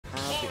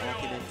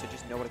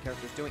what a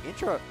character is doing.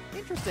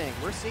 Interesting.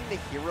 We're seeing the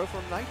hero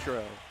from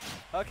Nitro.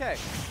 Okay.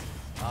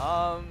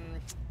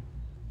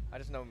 I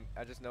just know memes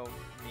about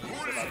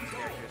these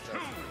characters, so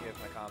forgive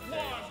my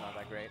commentary if it's not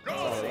that great.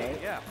 All right.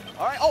 Yeah.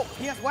 All right. Oh,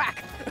 he has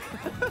whack.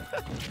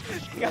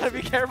 You gotta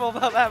be careful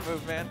about that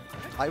move, man.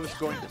 I was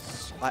going to,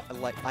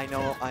 I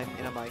know I'm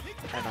in a mic,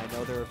 and I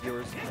know there are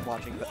viewers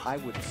watching, but I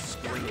would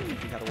scream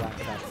if you had a whack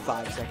about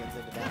 5 seconds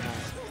into that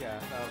match. Yeah,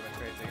 that would have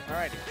been crazy.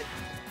 Alrighty.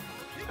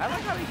 I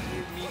like how he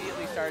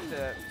immediately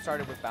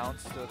started with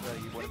bounce so that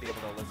you wouldn't be able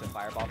to elicit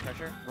fireball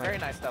pressure. Right. Very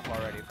nice stuff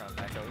already from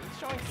Nitro. He's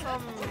showing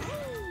some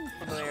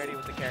familiarity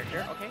with the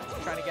character. Okay,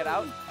 trying to get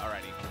out.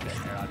 Alrighty, air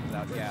dodges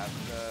out. Yeah,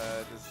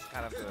 this is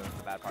kind of the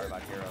bad part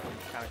about Hero.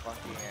 It's kind of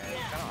clunky and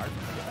it's kind of hard to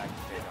get back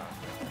to stage on.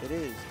 It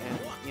is, and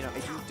you know,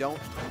 if you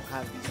don't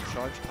have these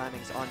charge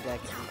timings on deck,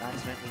 and you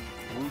accidentally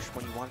whoosh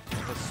when you want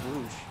to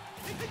swoosh,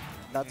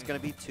 that's going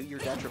to be to your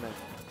detriment.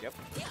 Yep.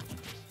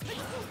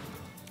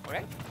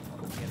 Okay,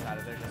 gets out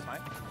of there just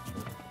fine.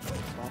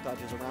 Small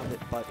dodges around it,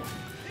 but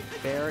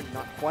Bear,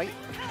 not quite.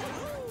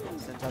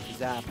 Sends out the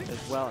zap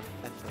as well,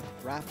 and the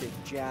rapid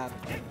jab.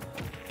 Alright,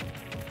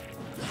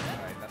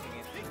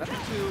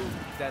 nothing too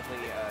deadly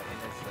in his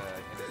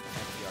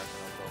MP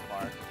arsenal so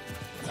far.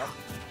 Nope.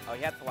 Oh,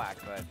 he had thwack,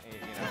 but you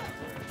know,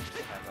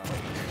 depends on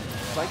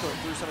Cycling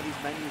through some of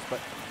these menus, but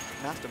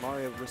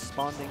Mastamario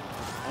responding with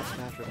an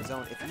S-Smash of his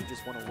own. If you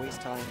just want to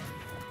waste time,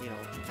 you know,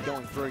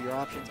 going through your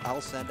options,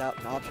 I'll send out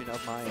an option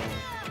of my own.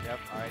 Yep,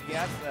 alright, he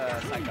has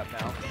Psych Up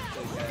now,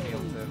 so he's going to be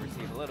able to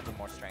receive a little bit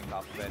more strength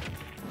off of it.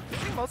 I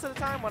think most of the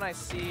time when I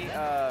see,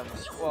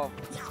 well,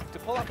 to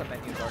pull out the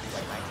menu is already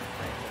like 19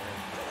 frames, and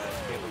then to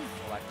be able to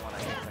select one, I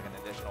think it's like an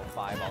additional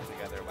 5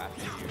 altogether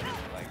after you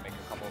like make a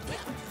couple of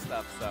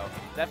stuff, so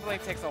definitely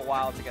takes a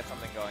while to get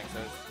something going. So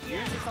it's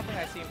usually something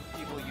I see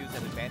people use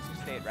in advanced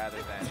state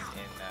rather than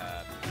in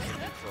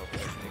neutral,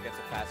 because it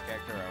gets a fast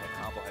character or a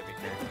combo heavy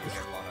character, you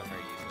get blown up very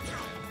easily.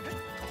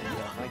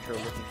 Yeah, Nitro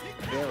looking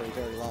very,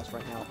 very lost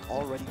right now.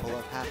 Already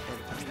below half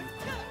MP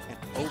and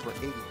over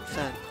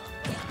 80%.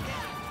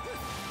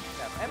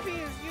 Yeah, MP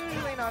is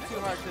usually not too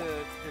hard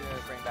to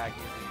bring back.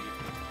 Usually you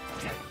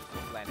can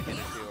like, land a hit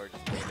or two or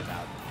just wait it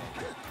out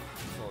and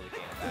slowly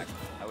gain it back.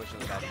 I wish it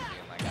was that easy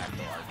in like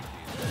actual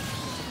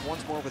RPGs.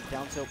 Once more with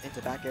down tilt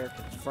into back air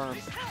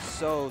confirmed.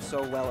 So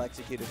well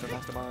executed from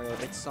Mastamario.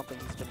 It's something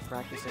he's been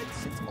practicing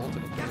since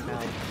Ultimate came out.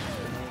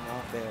 Laying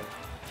off there.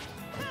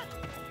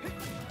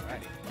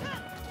 Alrighty.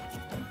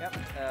 Yep,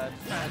 just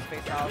trying to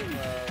space out,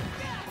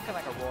 looking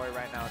like a Roy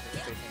right now,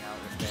 just spacing out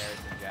with bears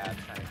and jabs,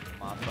 trying to keep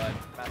him off, but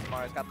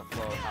Mastamario's got the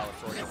flow of how it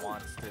sort of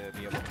wants to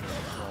be able to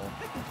control.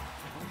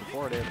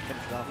 Before it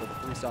finish it off with a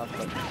 3-stock,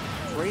 but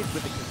trades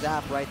with the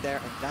Kazap right there,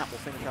 and that will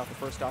finish off the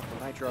first stock for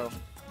Nitro.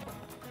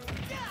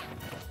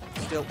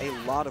 Still a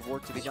lot of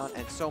work to be done,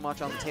 and so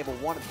much on the table.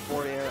 One at the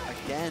forward air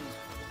again.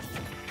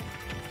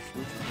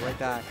 Swooches right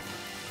back.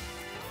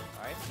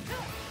 Alright,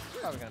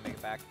 probably gonna make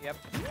it back, yep.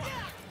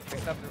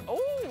 Picks up the,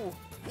 oh!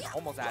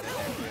 Almost added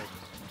there, too.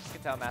 You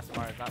can tell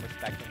Mastamario is not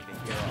respecting the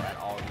hero at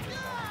all. He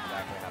doesn't know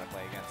exactly how to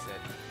play against it.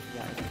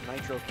 Yeah, if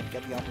Nitro can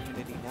get the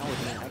opportunity, now would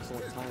be an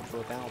excellent time for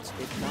a bounce.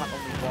 It not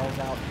only balls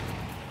out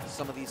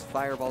some of these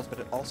fireballs, but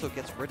it also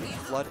gets rid of the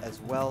flood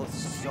as well.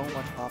 So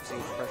much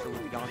offstage pressure will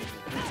be on him,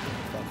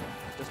 but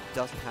just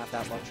doesn't have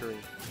that luxury.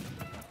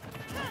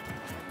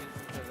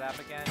 The zap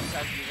again, he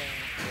starts using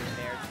his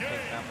nair to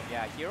take them.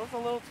 Yeah, Hero's a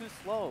little too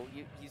slow.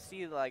 You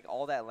see like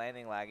all that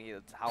landing lag,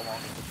 it's how long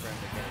it took for him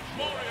to get his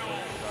shield.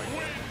 He's already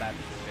in that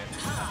position.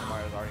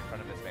 Mario's already in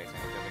front of his face, and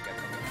he's going to get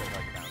something quick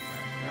like a bounce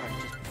there. Yeah,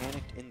 just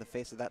panicked in the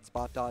face of that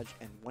spot dodge,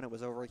 and when it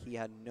was over, he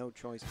had no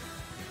choice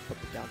but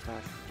the down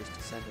smash just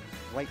to send him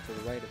right to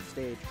the right of the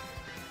stage.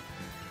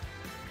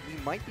 We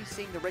might be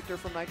seeing the Richter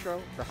from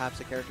Nitro, perhaps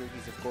a character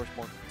he's of course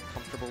more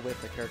comfortable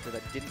with, a character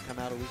that didn't come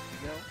out a week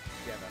ago.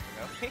 Yeah, that's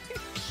a no.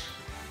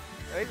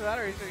 Either that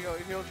or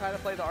he'll try to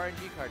play the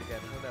RNG card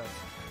again, who knows.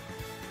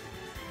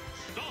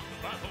 Stop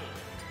battle.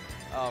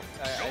 Oh,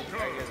 I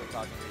hear them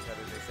talking to each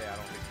other, they say I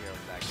don't think Hero's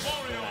that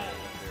good.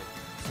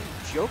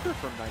 Joker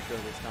from Nitro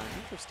this time,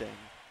 interesting.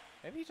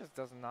 Maybe he just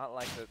does not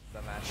like the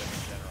matchup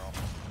in general.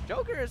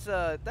 Joker is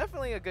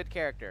definitely a good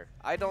character.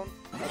 I don't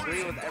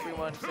agree with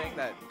everyone saying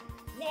that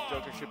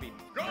Joker should be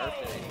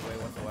nerfed in any way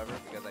whatsoever,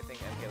 because I think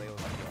MKLeo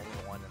was like the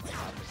only one in like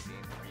top 15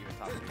 or even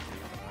top 3 or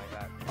something like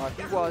that.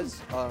 He was,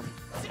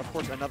 of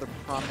course, another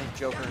prominent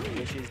Joker in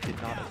Wishes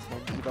did not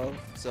attend EVO,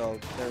 so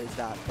there is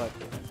that, but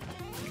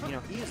you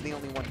know, he is the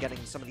only one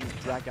getting some of these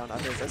drag down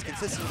unders as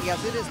consistently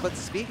as it is. But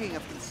speaking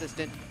of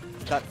consistent,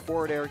 that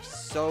forward air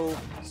so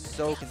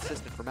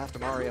consistent for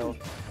Mastamario.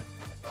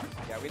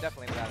 Yeah, we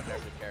definitely got a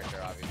very good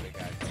character, obviously,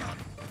 guys.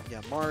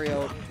 Yeah,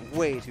 Mario,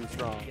 way too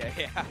strong.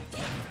 Yeah.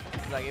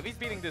 Like, if he's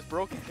beating this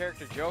broken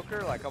character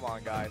Joker, like, come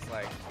on, guys.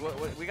 Like,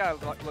 we gotta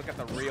look at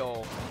the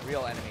real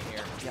enemy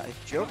here. Yeah,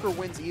 if Joker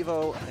wins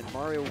EVO and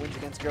Mario wins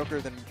against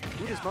Joker, then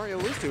who does Mario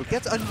lose to?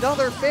 Gets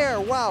another fair!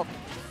 Wow!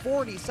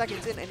 40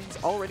 seconds in, and he's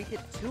already hit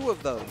 2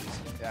 of those.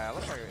 Yeah, it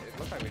looks like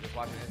we just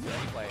watched it into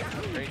replay.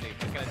 It's crazy.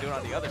 He's gonna do it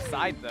on the other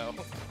side, though.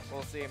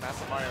 We'll see.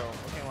 Mastamario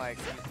looking like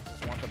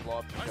just want to blow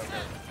up the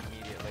Joker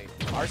immediately.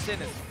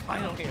 Arson is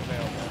finally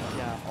available.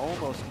 Yeah,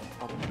 almost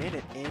a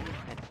minute in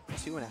and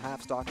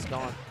 2.5 stocks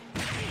gone.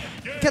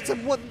 Gets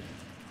him one.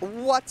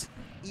 What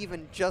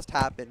even just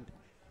happened?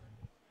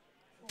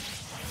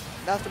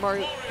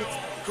 Mastamario hits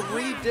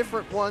 3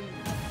 different ones,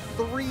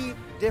 3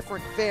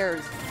 different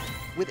fairs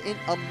within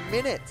a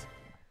minute.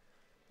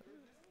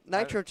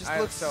 Nitro just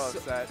I'm looks so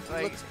upset.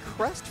 Like, looks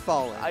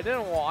crestfallen. I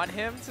didn't want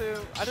him to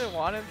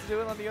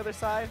do it on the other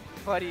side,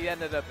 but he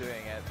ended up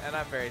doing it, and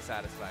I'm very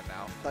satisfied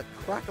now. That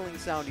crackling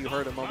sound you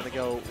heard a moment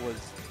ago was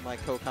my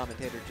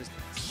co-commentator just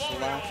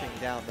slashing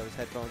down those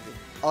headphones in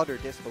utter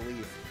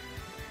disbelief.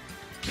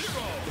 It's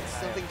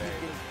something he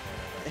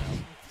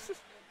can.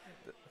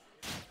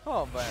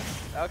 Oh man.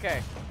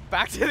 Okay.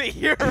 Back to the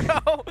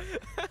hero.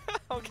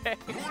 Okay.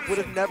 Would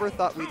have never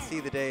thought we'd see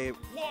the day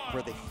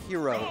where the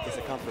hero is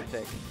a comfort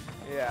pick.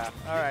 Yeah.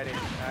 Alrighty.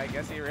 I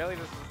guess he really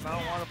just does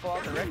not want to pull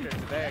out the Richter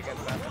today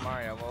against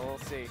Mastamario. Well, we'll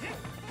see.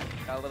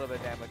 Got a little bit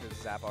of damage with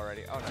his zap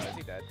already. Oh no, is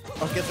he dead?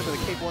 Oh, gets him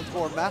with a cape once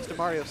more.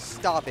 Mastamario,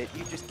 stop it.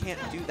 You just can't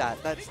do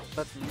that. That's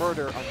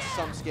murder on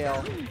some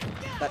scale.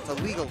 That's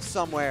illegal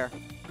somewhere.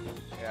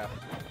 Yeah.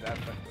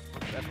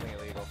 Definitely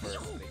illegal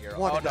for the hero.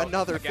 Wanted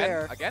another again?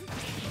 fair. Again?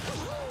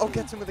 Oh,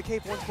 gets him with a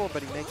cape once more,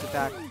 but he makes it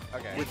back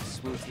Okay. with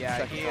swoosh.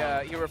 Yeah,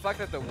 he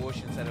reflected the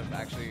whoosh instead of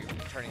actually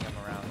turning him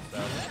around.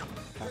 So.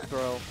 Back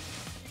throw.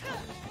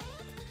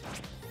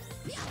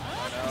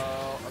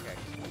 Oh no. Okay.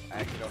 I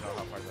actually don't know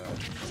how far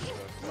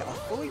the. Yeah, a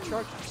fully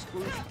charged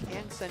swoosh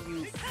can send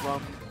you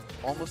from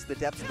almost the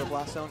depths of the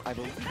blast zone. I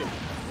believe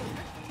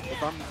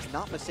if I'm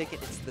not mistaken,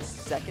 it's the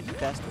 2nd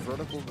best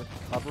vertical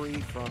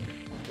recovery from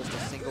just a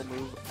single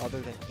move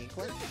other than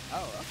Inkling.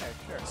 Oh, okay,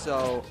 sure.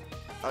 So,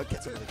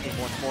 gets him with a cape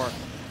once more.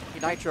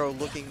 Nitro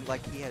looking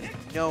like he has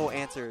no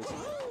answers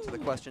to the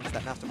questions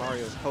that Mastamario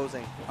is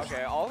posing.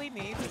 Okay, all he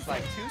needs is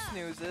like 2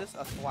 snoozes,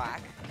 a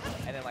thwack,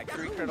 and then like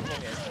 3 critical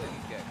hits, and then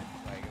he's good.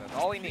 Like, that's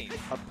all he needs.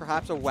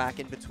 Perhaps a whack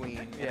in between,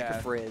 and Yeah.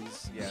 a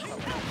frizz. Yeah, something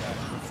like that.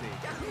 Let's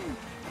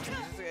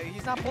see.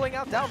 He's not pulling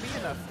out down B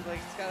enough. Like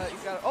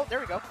he's got. Oh, there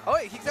we go. Oh,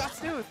 wait, he got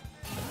snooze.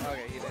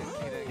 Okay, he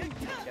didn't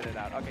get it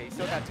out. Okay, he's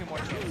still got 2 more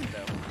chances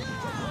though.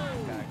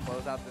 Gotta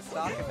close out the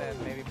stock and then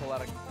maybe pull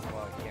out a.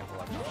 Well, he can't pull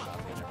out the stock.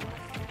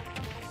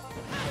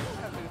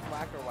 Gotta do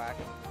thwack or whack.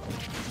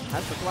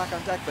 Has the thwack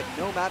on deck, but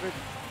no matter,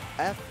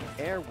 F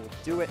air will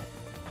do it.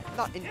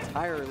 Not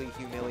entirely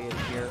humiliated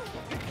here.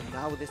 And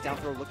now with this down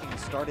throw looking to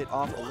start it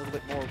off a little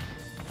bit more.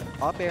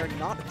 Up air,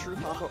 not a true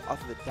combo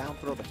off of the down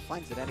throw, but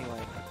finds it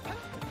anyway.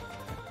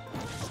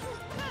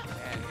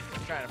 And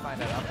he's trying to find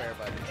that up air,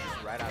 but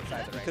it's right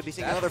outside the range. Could be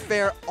seeing another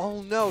fair.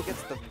 Oh no,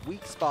 gets the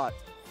weak spot.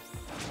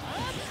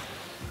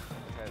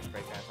 Try to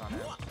spray cast on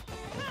him.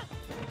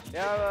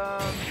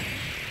 Yeah,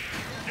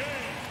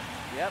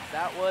 yep,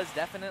 that was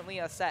definitely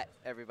a set,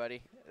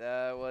 everybody.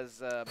 That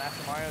was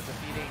Mastamario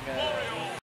defeating